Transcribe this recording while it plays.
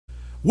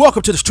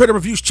Welcome to the Straight Up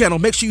Reviews channel.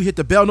 Make sure you hit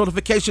the bell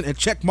notification and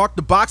check mark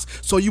the box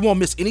so you won't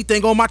miss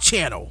anything on my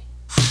channel.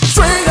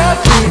 Straight up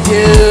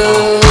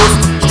reviews,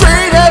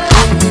 straight up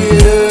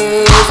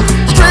reviews,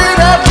 straight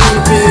up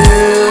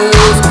reviews,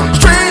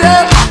 straight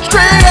up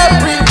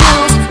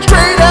reviews,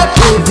 straight up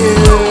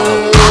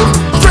reviews,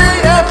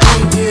 straight up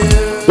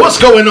reviews. What's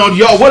going on,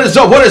 y'all? What is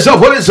up? What is up?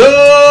 What is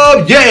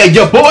up? Yeah,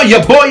 your boy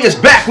is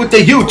back with the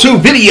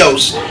YouTube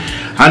videos.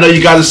 I know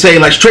you guys are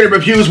saying like Straight Up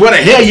Reviews, where the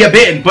hell you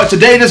been? But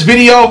today in this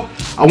video,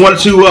 I wanted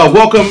to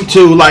welcome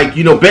to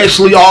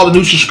basically all the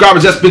new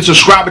subscribers that's been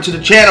subscribing to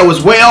the channel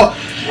as well.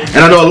 And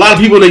I know a lot of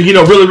people that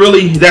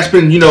really that's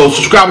been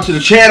subscribing to the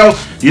channel.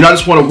 I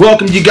just want to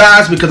welcome you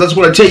guys, because I just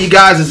want to tell you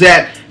guys is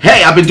that,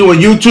 hey, I've been doing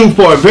YouTube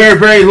for a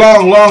very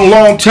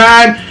long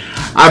time.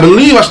 I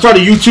believe I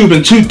started YouTube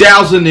in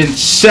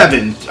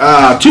 2007,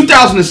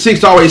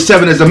 2006 always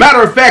 7. As a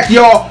matter of fact,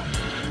 y'all,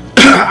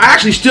 I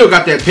actually still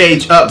got that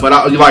page up, but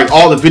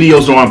all the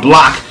videos are on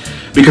block,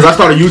 because I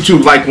started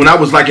YouTube when I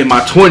was in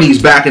my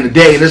 20s back in the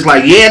day. And it's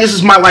yeah, this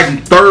is my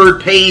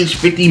third page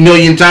 50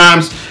 million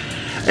times.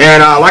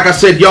 And like I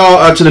said,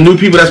 y'all, to the new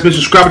people that's been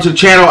subscribing to the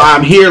channel,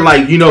 I'm here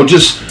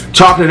just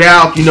talking it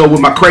out, with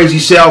my crazy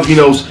self,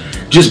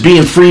 just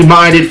being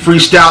free-minded,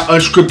 freestyle,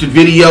 unscripted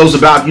videos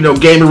about,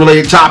 gaming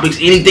related topics,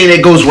 anything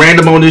that goes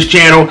random on this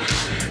channel.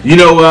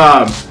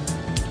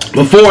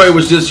 Before it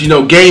was just,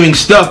 gaming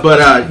stuff, but,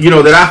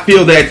 that I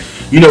feel that,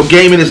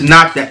 gaming is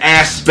not the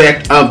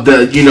aspect of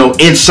the,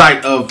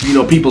 insight of,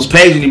 people's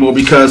page anymore,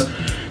 because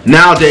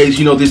nowadays,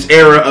 this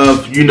era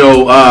of,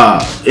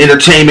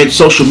 entertainment,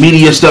 social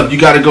media stuff, you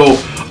got to go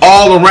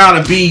all around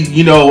and be,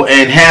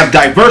 and have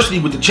diversity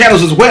with the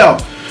channels as well.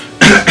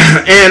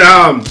 And,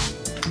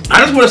 I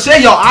just want to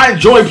say, y'all, I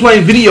enjoy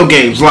playing video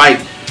games,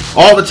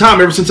 all the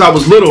time, ever since I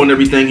was little and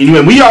everything,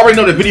 and we already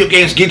know that video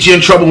games get you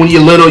in trouble when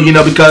you're little,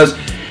 because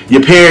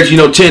your parents,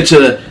 tend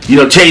to,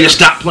 tell you to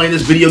stop playing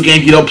this video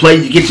game. You don't play,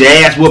 you get your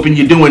ass whooping.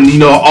 You're doing,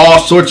 all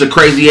sorts of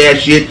crazy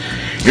ass shit.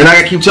 And I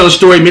gotta keep telling the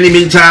story many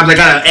times. I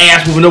got an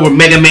ass whooping over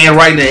Mega Man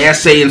writing an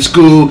essay in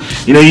school.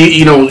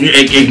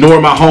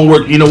 Ignore my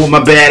homework. With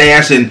my bad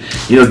ass, and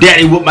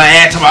Daddy whooped my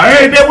ass. I'm like,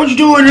 hey man, what you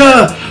doing?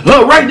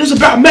 Writing this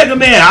about Mega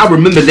Man. I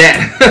remember that.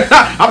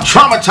 I'm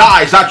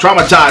traumatized.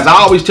 I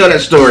always tell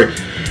that story.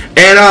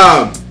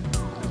 And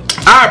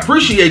I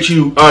appreciate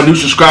you new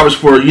subscribers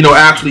for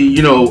actually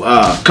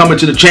coming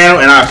to the channel,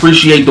 and I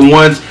appreciate the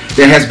ones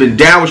that has been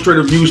down with Straight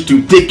Reviews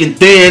through thick and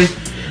thin,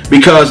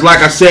 because like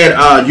I said,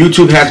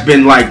 YouTube has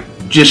been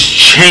just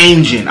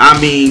changing. I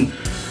mean,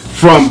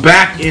 from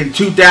back in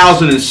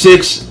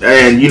 2006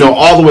 and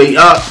all the way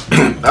up,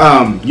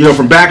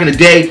 from back in the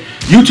day,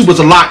 YouTube was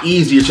a lot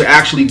easier to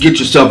actually get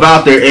yourself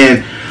out there.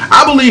 And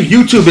I believe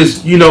YouTube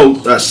is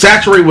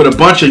saturated with a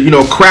bunch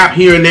of crap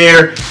here and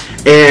there.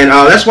 And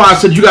that's why I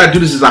said you gotta do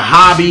this as a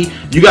hobby.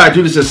 You gotta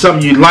do this as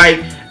something you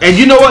like. And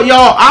you know what,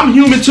 y'all? I'm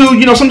human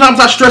too. Sometimes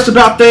I stress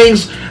about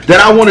things that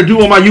I want to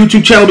do on my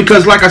YouTube channel,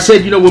 because, like I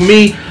said, with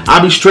me,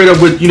 I'll be straight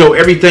up with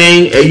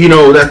everything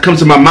that comes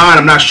to my mind.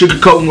 I'm not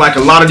sugarcoating like a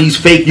lot of these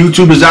fake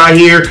YouTubers out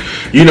here.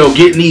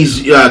 Getting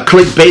these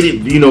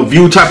clickbaited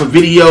view type of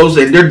videos,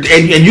 and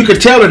you can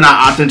tell they're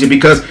not authentic,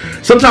 because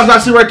sometimes I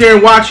sit right there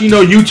and watch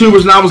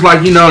YouTubers, and I was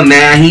like, nah,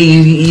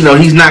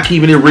 he's not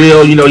keeping it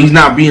real. He's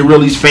not being real.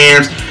 These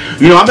fans.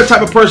 I'm the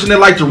type of person that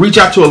like to reach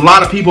out to a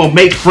lot of people and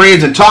make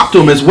friends and talk to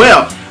them as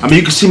well. I mean,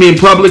 you can see me in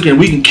public and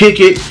we can kick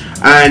it,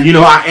 and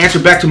I answer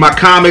back to my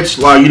comments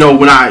when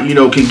I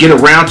can get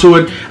around to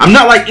it. I'm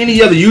not like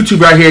any other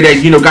YouTuber out here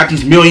that got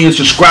these millions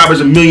of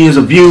subscribers and millions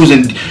of views,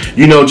 and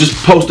just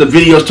post the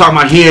videos talking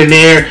about here and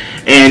there,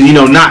 and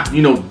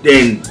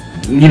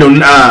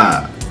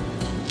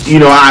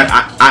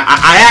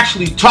I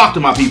actually talk to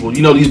my people.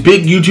 These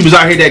big YouTubers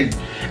out here that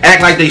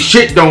act like they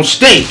shit don't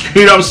stink,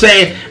 what I'm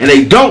saying? And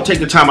they don't take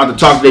the time out to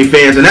talk to their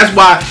fans. And that's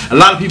why a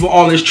lot of people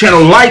on this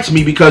channel likes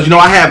me, because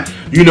I have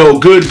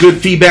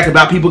good feedback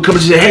about people coming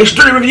to say, hey,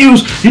 Straight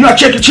Reviews, I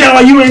check your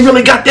channel, you ain't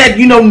really got that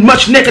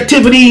much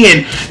negativity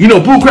and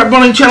bullcrap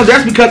going on your channel.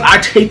 That's because I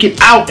take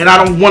it out, and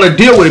I don't want to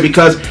deal with it,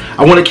 because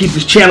I want to keep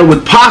this channel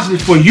with positive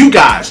for you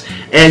guys,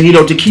 and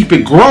to keep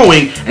it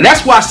growing. And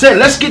that's why I said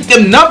let's get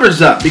them numbers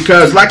up,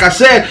 because like I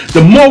said,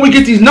 the more we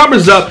get these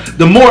numbers up,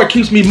 the more it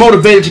keeps me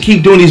motivated to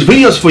keep doing these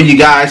videos for you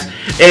guys.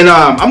 And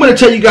I'm going to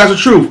tell you guys the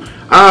truth.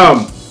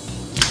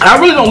 I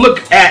really don't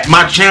look at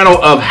my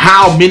channel of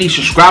how many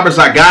subscribers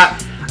I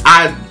got.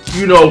 I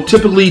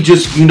typically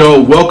just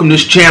welcome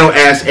this channel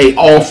as a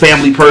all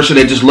family person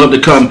that just love to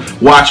come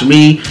watch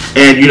me.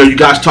 And you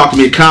guys talk to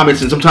me in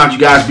comments, and sometimes you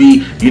guys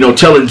be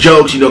telling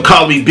jokes,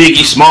 calling me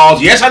Biggie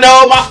Smalls. Yes, I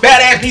know my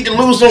fat ass need to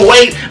lose some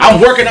weight. I'm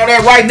working on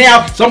that right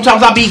now.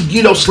 Sometimes I'll be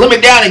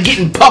slimming down and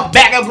getting puffed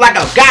back up like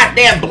a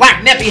goddamn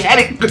black nappy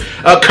headed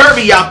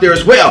Kirby out there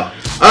as well.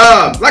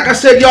 Like I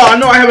said, y'all, I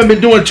know I haven't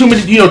been doing too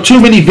many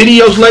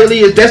videos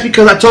lately. That's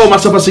because I told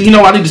myself, I said,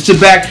 I need to sit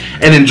back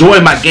and enjoy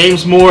my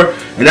games more,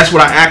 and that's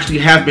what I actually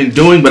have been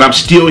doing. But I'm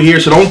still here,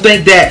 so don't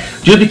think that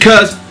just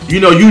because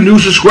you new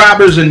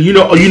subscribers and you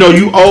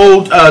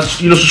old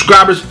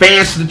subscribers,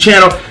 fans to the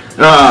channel,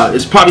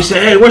 is probably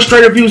saying, hey, where's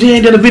Straight Reviews? He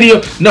ain't done a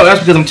video. No, that's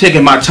because I'm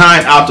taking my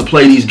time out to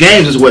play these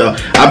games as well.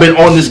 I've been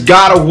on this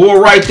God of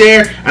War right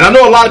there, and I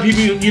know a lot of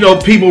people,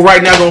 people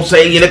right now gonna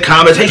say in the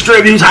comments, hey,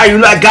 Straight Reviews, how you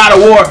like God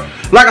of War?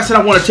 Like I said,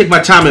 I want to take my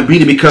time and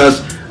beat it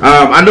because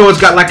I know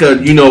it's got like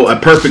a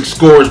perfect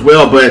score as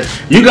well, but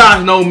you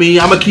guys know me.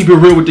 I'm gonna keep it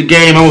real with the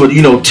game. I'm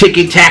gonna tick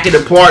it, tack it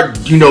apart,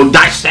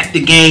 dissect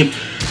the game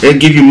and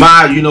give you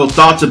my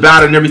thoughts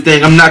about it and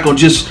everything. I'm not gonna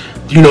just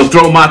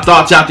throw my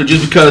thoughts out there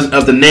just because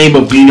of the name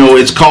of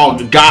it's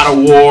called God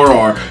of War,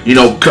 or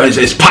because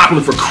it's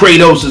popular for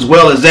Kratos as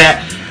well as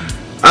that.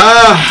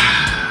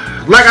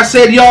 Like I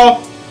said,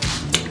 y'all,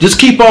 just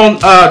keep on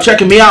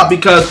checking me out,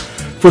 because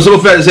for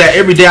simple fact is that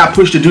every day I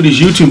push to do these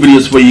YouTube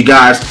videos for you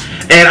guys,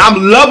 and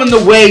I'm loving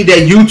the way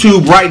that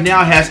YouTube right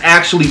now has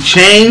actually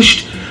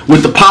changed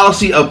with the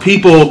policy of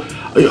people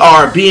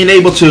are being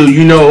able to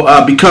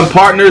become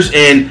partners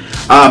and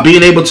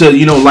being able to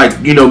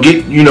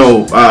get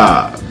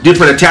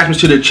different attachments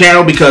to their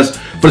channel, because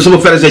for the simple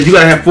fact is that you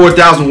gotta have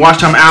 4,000 watch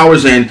time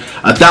hours and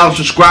 1,000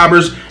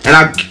 subscribers, and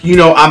I'm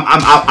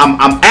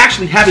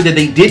actually happy that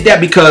they did that,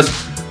 because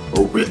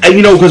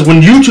because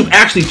when YouTube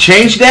actually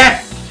changed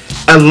that,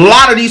 a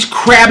lot of these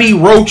crabby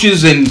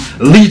roaches and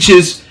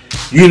leeches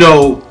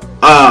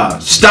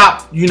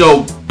stop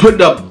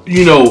putting up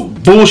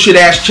bullshit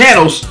ass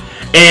channels,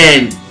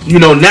 and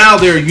now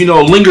they're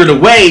lingered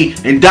away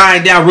and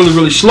dying down really,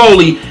 really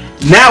slowly.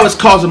 Now it's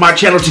causing my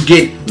channel to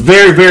get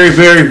very, very,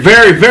 very,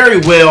 very, very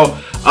well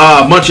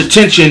much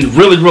attention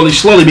really, really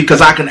slowly, because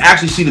I can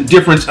actually see the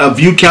difference of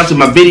view counts in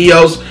my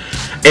videos.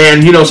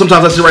 And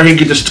sometimes I sit right here and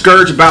get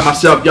discouraged about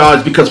myself, y'all.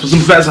 It's because for some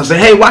facts I say,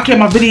 hey, why can't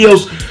my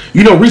videos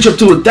reach up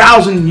to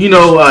 1,000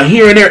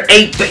 here and there,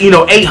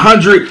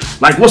 800,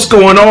 like what's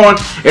going on?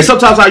 And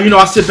sometimes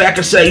I sit back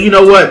and say,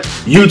 what,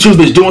 YouTube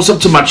is doing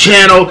something to my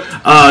channel.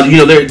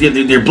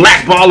 They're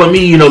blackballing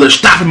me, they're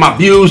stopping my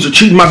views, they're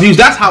cheating my views.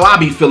 That's how I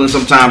be feeling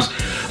sometimes.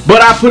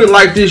 But I put it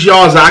like this,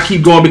 y'all, as I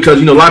keep going, because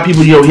a lot of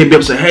people hit me up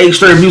and say, hey,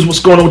 Straight Reviews, what's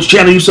going on with your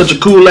channel? You such a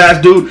cool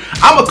ass dude.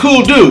 I'm a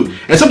cool dude,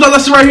 and sometimes I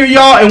sit right here,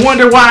 y'all, and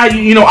wonder why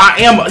I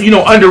am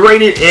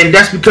underrated. And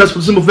that's because for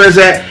the simple fact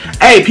that,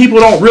 hey, people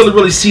don't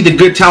really see the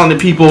good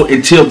talented people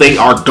until they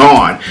are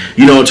gone,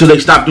 until they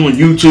stop doing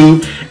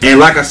YouTube.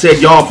 And like I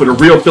said, y'all, for the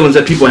real feelings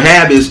that people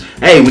have is,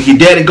 hey, when you're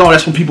dead and gone,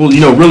 that's when people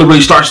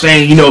really start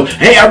saying,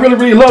 hey, I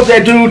really love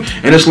that dude.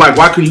 And it's like,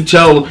 why couldn't you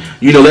tell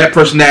that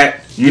person that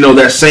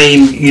that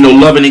same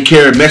loving and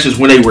caring message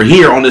when they were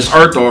here on this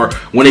earth, or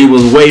when they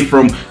was away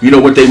from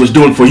what they was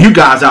doing for you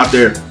guys out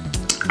there?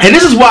 And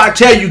this is why I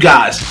tell you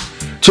guys,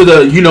 to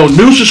the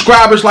new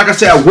subscribers, like I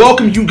said, I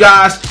welcome you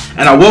guys,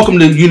 and I welcome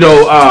the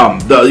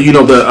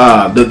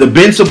the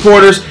Ben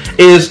supporters,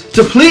 is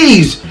to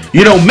please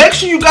make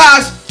sure you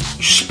guys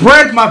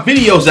spread my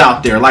videos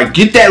out there. Like,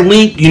 get that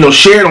link,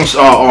 share it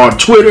on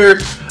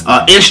Twitter,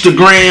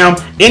 Instagram,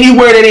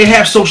 anywhere that they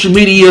have social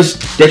medias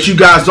that you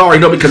guys already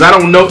know, because I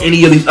don't know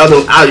any of these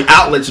other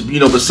outlets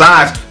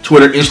besides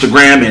Twitter,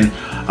 Instagram, and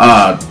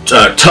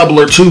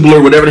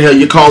Tumblr, whatever the hell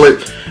you call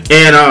it.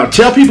 And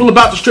tell people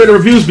about the Straight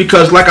Reviews,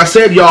 because like I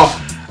said, y'all,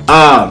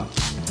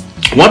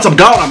 once I'm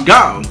gone, I'm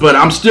gone. But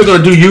I'm still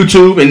gonna do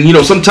YouTube,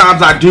 and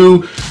sometimes I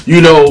do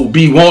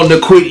be wanting to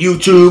quit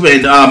YouTube.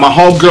 And my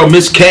homegirl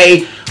Miss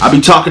K, I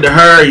be talking to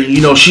her,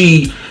 and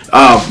she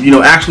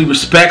actually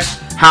respects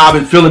how I've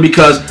been feeling,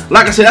 because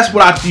like I said, that's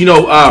what I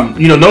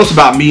notice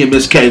about me and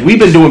Miss K. We've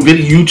been doing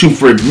video YouTube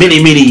for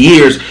many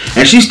years,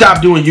 and she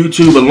stopped doing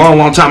YouTube a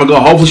long time ago.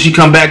 Hopefully she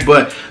come back.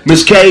 But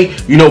Miss K,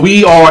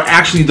 we are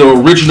actually the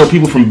original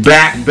people from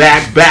back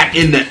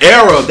in the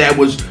era that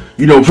was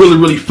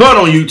really fun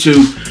on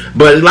YouTube.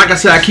 But like I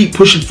said, I keep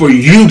pushing for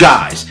you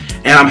guys,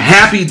 and I'm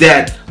happy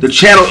that the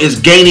channel is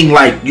gaining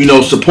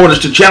supporters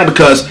to the channel,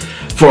 because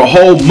for a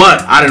whole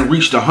month I didn't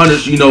reach the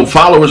hundreds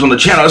followers on the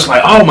channel. It's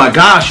like, oh my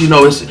gosh,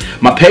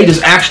 my page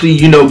is actually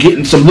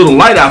getting some little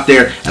light out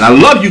there, and I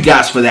love you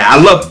guys for that.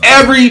 I love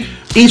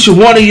each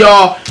one of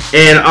y'all.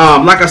 And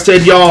like I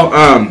said, y'all,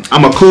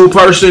 I'm a cool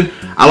person.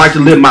 I like to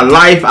live my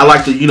life. I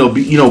like to be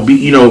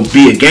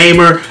a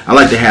gamer. I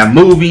like to have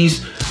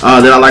movies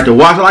that I like to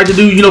watch. I like to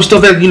do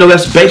stuff that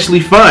that's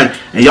basically fun.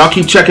 And y'all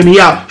keep checking me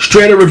out.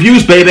 Straight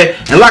Reviews, baby.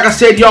 And like I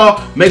said,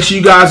 y'all, make sure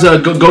you guys go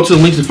to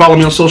the links and follow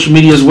me on social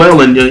media as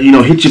well, and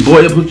hit your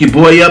boy up, hook your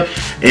boy up.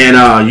 And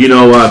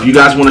if you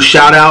guys want to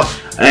shout out,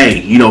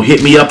 hey,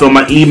 hit me up on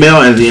my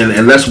email,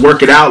 and let's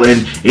work it out.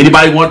 And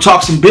anybody want to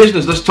talk some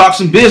business, let's talk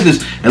some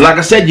business. And like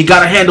I said, you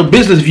got to handle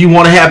business if you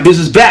want to have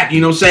business back,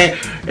 you know what I'm saying?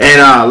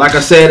 And like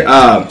I said,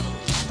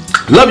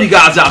 love you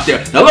guys out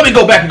there. Now let me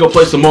go back and go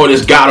play some more of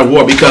this God of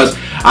War, because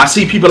I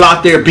see people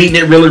out there beating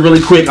it really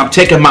quick. I'm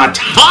taking my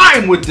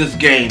time with this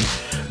game,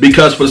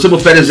 because for the simple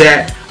fact is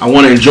that I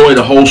want to enjoy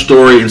the whole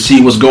story and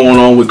see what's going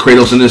on with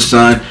Kratos and his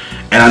son.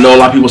 And I know a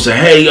lot of people say,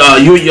 hey,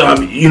 you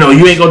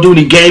ain't gonna do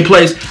any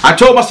gameplays. I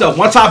told myself,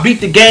 once I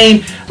beat the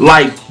game,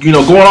 like, going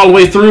all the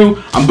way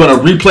through, I'm gonna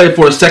replay it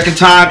for a second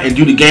time and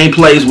do the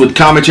gameplays with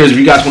commentaries if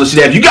you guys want to see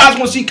that. If you guys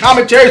want to see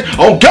commentaries,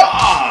 oh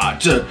God,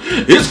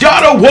 it's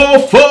God of War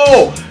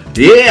 4.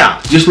 Yeah,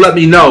 just let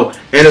me know.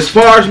 And as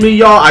far as me,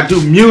 y'all, I do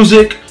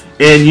music,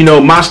 and you know,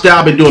 my style,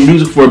 I've been doing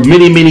music for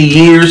many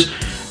years,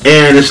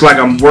 and it's like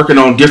I'm working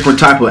on different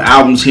type of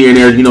albums here and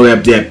there, you know,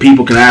 that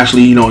people can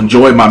actually, you know,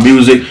 enjoy my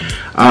music.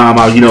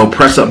 I'll, you know,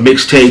 press up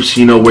mixtapes,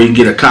 you know, where you can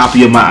get a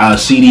copy of my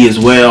CD as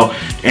well.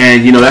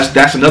 And you know,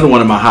 that's another one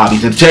of my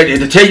hobbies. And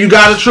to tell you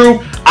guys the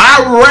truth,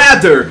 I'd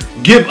rather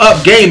give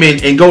up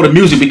gaming and go to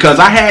music, because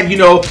I had, you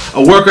know,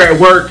 a worker at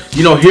work,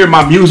 you know, hear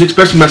my music,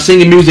 especially my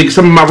singing music,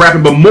 some of my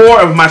rapping, but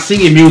more of my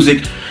singing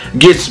music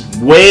gets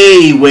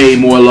way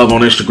more love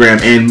on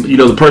Instagram. And you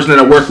know, the person that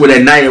I work with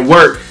at night at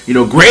work, you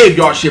know,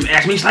 Graveyard Shift,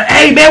 asked me, he's like,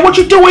 hey man, what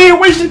you doing here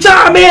wasting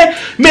time, man?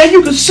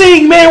 You can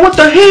sing, man, what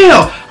the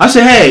hell? I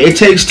said, hey, it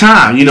takes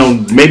time. You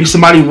know, maybe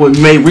somebody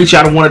may reach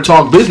out and want to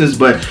talk business,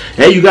 but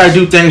hey, you gotta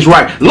do things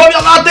right. Love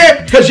y'all out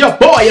there, because your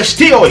boy is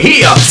still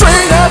here.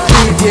 Straight up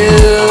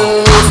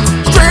reviews,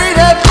 straight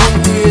up reviews.